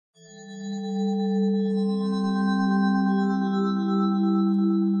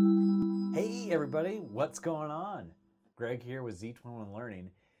Hey everybody, what's going on? Greg here with Z21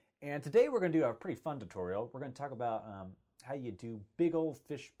 Learning, and today we're going to do a pretty fun tutorial. We're going to talk about how you do big old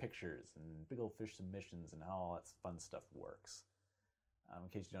fish pictures and big old fish submissions and how all that fun stuff works. In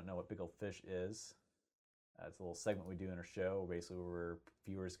case you don't know what big old fish is, it's a little segment we do in our show, basically where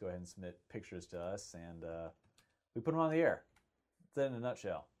viewers go ahead and submit pictures to us and we put them on the air. That's it in a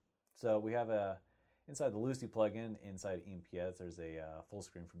nutshell. So we have inside the Lucy plugin, inside EMPS, there's a full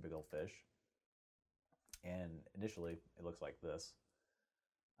screen for big old fish. And initially, it looks like this.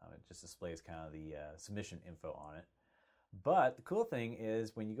 It just displays kind of the submission info on it. But the cool thing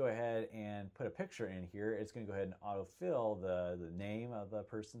is when you go ahead and put a picture in here, it's going to go ahead and autofill the name of the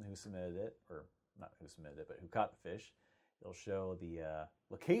person who submitted it, or not who submitted it, but who caught the fish. It'll show the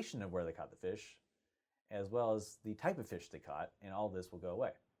location of where they caught the fish, as well as the type of fish they caught, and all this will go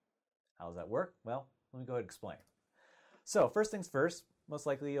away. How does that work? Well, let me go ahead and explain. So first things first, most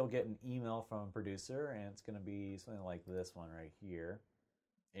likely you'll get an email from a producer, and it's going to be something like this one right here.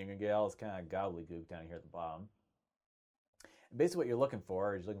 And you're going to get all this kind of gobbledygook down here at the bottom. And basically what you're looking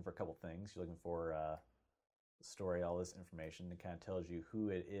for is you're looking for a couple things. You're looking for the story, all this information. It kind of tells you who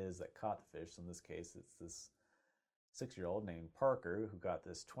it is that caught the fish. So in this case, it's this 6-year-old named Parker who got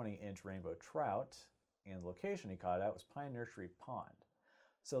this 20-inch rainbow trout, and the location he caught at was Pine Nursery Pond.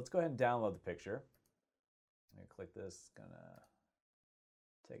 So let's go ahead and download the picture. I'm going to click this. It's going to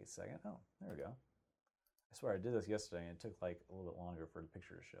take a second. Oh, there we go. I swear I did this yesterday and it took like a little bit longer for the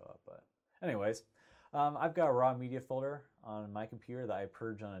picture to show up. But anyways, I've got a raw media folder on my computer that I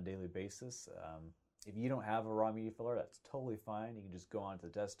purge on a daily basis. If you don't have a raw media folder, that's totally fine. You can just go onto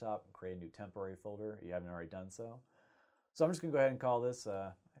the desktop and create a new temporary folder if you haven't already done so. So I'm just going to go ahead and call this,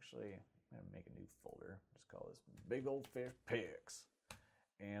 actually, I'm going to make a new folder. Just call this Big Old Fish Pics.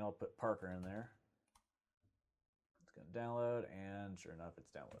 And I'll put Parker in there. It's going to download, and sure enough, it's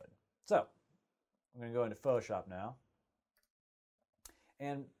downloaded. So I'm going to go into Photoshop now.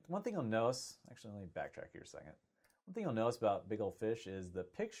 And one thing you'll notice, actually let me backtrack here a second. One thing you'll notice about Big Old Fish is the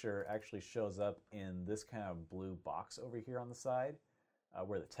picture actually shows up in this kind of blue box over here on the side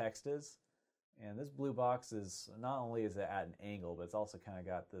where the text is. And this blue box is, not only is it at an angle, but it's also kind of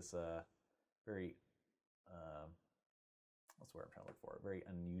got this very, what's the word I'm trying to look for? A very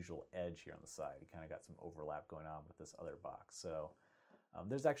unusual edge here on the side. You kind of got some overlap going on with this other box. So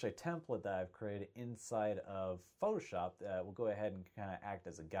there's actually a template that I've created inside of Photoshop that will go ahead and kind of act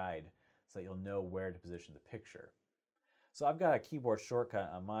as a guide so that you'll know where to position the picture. So I've got a keyboard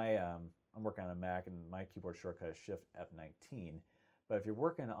shortcut on my, I'm working on a Mac, and my keyboard shortcut is Shift F19. But if you're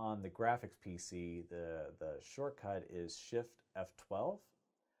working on the graphics PC, the shortcut is Shift F12.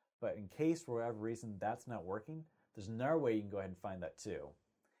 But in case for whatever reason that's not working, there's another way you can go ahead and find that too.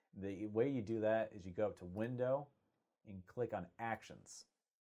 The way you do that is you go up to Window and click on Actions.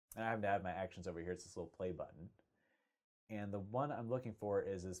 And I happen to have my actions over here. It's this little play button. And the one I'm looking for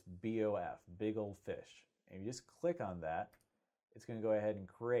is this BOF, Big Old Fish. And if you just click on that, it's going to go ahead and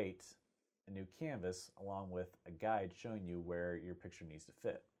create a new canvas along with a guide showing you where your picture needs to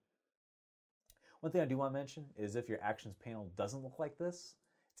fit. One thing I do want to mention is if your Actions panel doesn't look like this,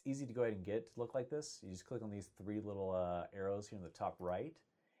 it's easy to go ahead and get it to look like this. You just click on these 3 little arrows here in the top right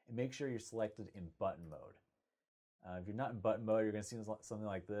and make sure you're selected in button mode. If you're not in button mode, you're going to see something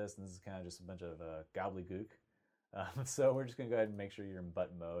like this, and this is kind of just a bunch of gobbledygook. So we're just going to go ahead and make sure you're in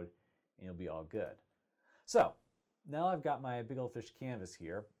button mode and you'll be all good. So now I've got my Big Old Fish canvas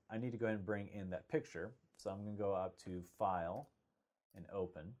here. I need to go ahead and bring in that picture. So I'm going to go up to File and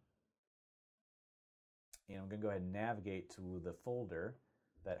Open. And I'm going to go ahead and navigate to the folder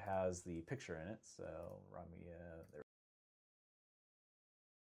that has the picture in it. So raw media, there.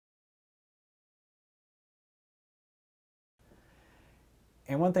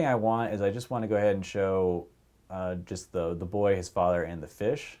 And one thing I want is I just want to go ahead and show just the boy, his father, and the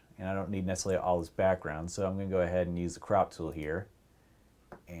fish. And I don't need necessarily all this background. So I'm going to go ahead and use the crop tool here.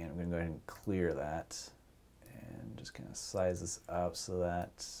 And I'm going to go ahead and clear that. And just kind of size this up so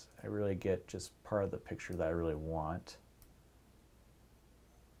that I really get just part of the picture that I really want.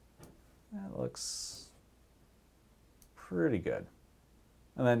 That looks pretty good.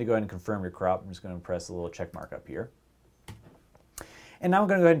 And then to go ahead and confirm your crop, I'm just going to press a little check mark up here. And now I'm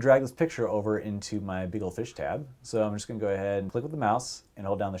going to go ahead and drag this picture over into my Big Old Fish tab. So I'm just going to go ahead and click with the mouse and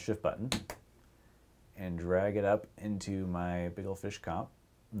hold down the Shift button and drag it up into my Big Old Fish comp.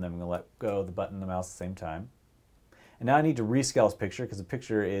 And then I'm going to let go of the button and the mouse at the same time. And now I need to rescale this picture because the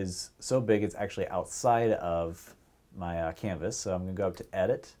picture is so big it's actually outside of my canvas. So I'm going to go up to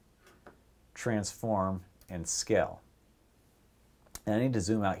Edit, Transform, and Scale. And I need to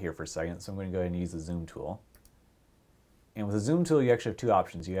zoom out here for a second, so I'm going to go ahead and use the zoom tool. And with the zoom tool, you actually have 2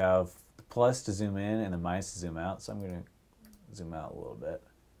 options. You have plus to zoom in and the minus to zoom out. So I'm going to zoom out a little bit.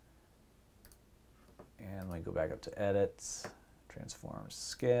 And let me go back up to edit, transform,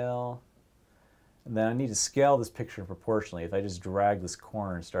 scale. And then I need to scale this picture proportionally. If I just drag this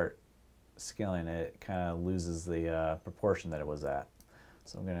corner and start scaling it, it kind of loses the proportion that it was at.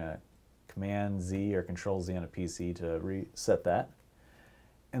 So I'm going to Command Z or Control Z on a PC to reset that.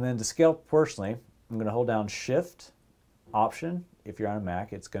 And then to scale proportionally, I'm going to hold down Shift, Option. If you're on a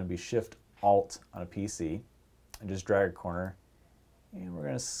Mac, it's going to be Shift, Alt on a PC. And just drag a corner. And we're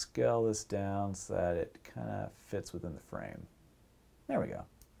going to scale this down so that it kind of fits within the frame. There we go.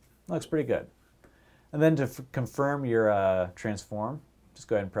 Looks pretty good. And then to confirm your transform, just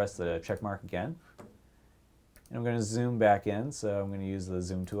go ahead and press the check mark again. And I'm going to zoom back in, so I'm going to use the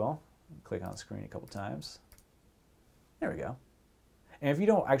zoom tool. Click on the screen a couple times. There we go. And if you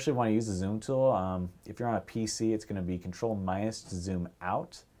don't actually want to use the zoom tool, if you're on a PC, it's going to be Control minus to zoom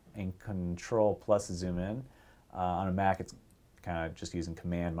out and Control plus to zoom in. On a Mac, it's kind of just using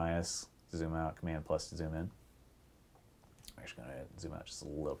Command minus to zoom out, Command plus to zoom in. I'm actually going to zoom out just a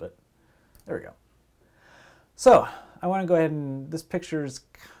little bit. There we go. So I want to go ahead and, this picture is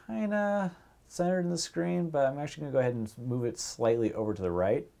kind of centered in the screen, but I'm actually going to go ahead and move it slightly over to the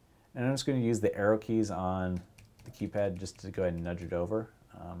right. And I'm just going to use the arrow keys on the keypad just to go ahead and nudge it over.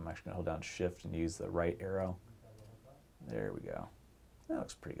 I'm actually going to hold down Shift and use the right arrow. There we go. That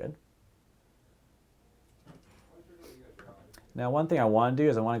looks pretty good. Now one thing I want to do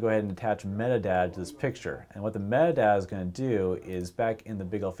is I want to go ahead and attach metadata to this picture. And what the metadata is going to do is, back in the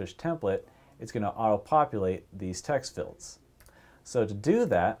Big Ol' Fish template, it's going to auto-populate these text fields. So to do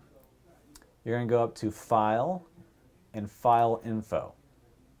that, you're going to go up to File and File Info.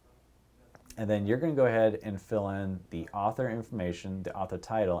 And then you're going to go ahead and fill in the author information, the author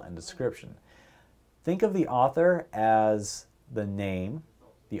title, and description. Think of the author as the name,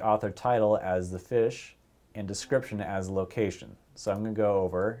 the author title as the fish, and description as the location. So I'm going to go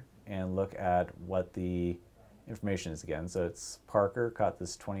over and look at what the information is again. So it's Parker caught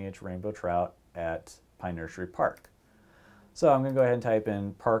this 20-inch rainbow trout at Pine Nursery Park. So I'm going to go ahead and type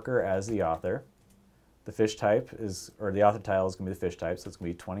in Parker as the author. The fish type is, or the author title is going to be the fish type, so it's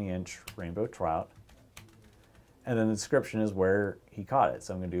going to be 20-inch rainbow trout. And then the description is where he caught it.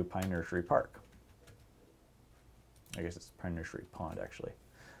 So I'm going to do Pine Nursery Park. I guess it's Pine Nursery Pond, actually.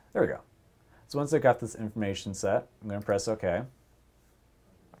 There we go. So once I've got this information set, I'm going to press OK.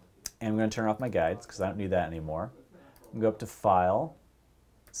 And I'm going to turn off my guides because I don't need that anymore. I'm going to go up to File,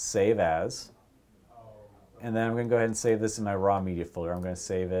 Save As. And then I'm going to go ahead and save this in my raw media folder. I'm going to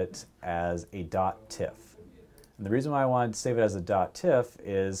save it as a .tiff. And the reason why I wanted to save it as a .tiff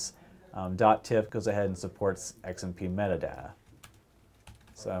is .tiff goes ahead and supports XMP metadata.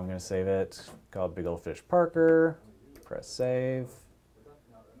 So I'm going to save it, call it Big Ol' Fish Parker, press Save.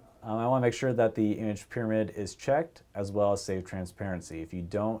 I want to make sure that the image pyramid is checked, as well as Save Transparency. If you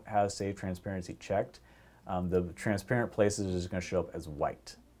don't have Save Transparency checked, the transparent places is going to show up as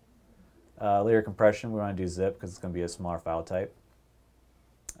white. Layer compression, we want to do zip because it's going to be a smaller file type.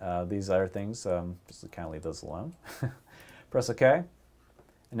 These other things, just kind of leave those alone. Press OK. And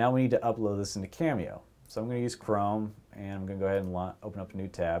now we need to upload this into Cameo. So I'm going to use Chrome, and I'm going to go ahead and open up a new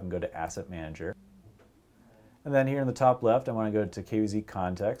tab and go to Asset Manager. And then here in the top left, I want to go to KVZ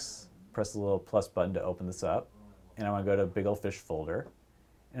Context, press the little plus button to open this up, and I want to go to Big Ol' Fish folder,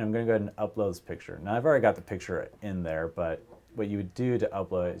 and I'm going to go ahead and upload this picture. Now I've already got the picture in there, but what you would do to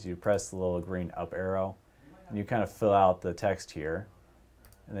upload it is you press the little green up arrow, and you kind of fill out the text here,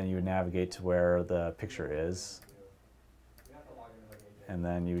 and then you would navigate to where the picture is, and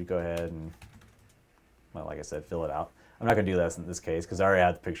then you would go ahead and, well, like I said, fill it out. I'm not going to do that in this case because I already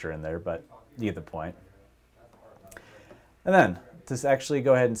have the picture in there, but you get the point. And then, to actually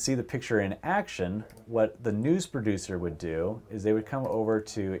go ahead and see the picture in action, what the news producer would do is they would come over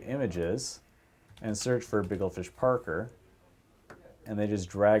to Images and search for Big Ol' Fish Parker, and they just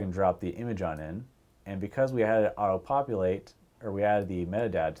drag and drop the image on in. And because we had it auto-populate, or we added the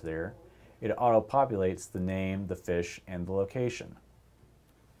metadata to there, it auto-populates the name, the fish, and the location.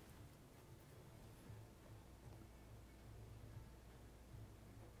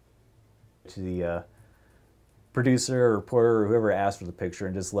 To the producer or reporter or whoever asked for the picture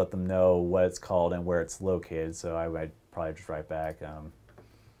and just let them know what it's called and where it's located. So I would probably just write back,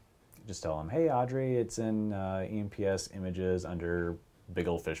 just tell them, hey Audrey, it's in EMPS Images under Big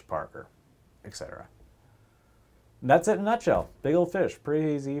Ol' Fish Parker, etc. That's it in a nutshell. Big Ol' Fish,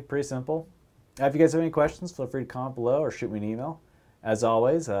 pretty easy, pretty simple. If you guys have any questions, feel free to comment below or shoot me an email. As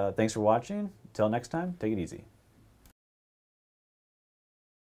always, thanks for watching. Until next time, take it easy.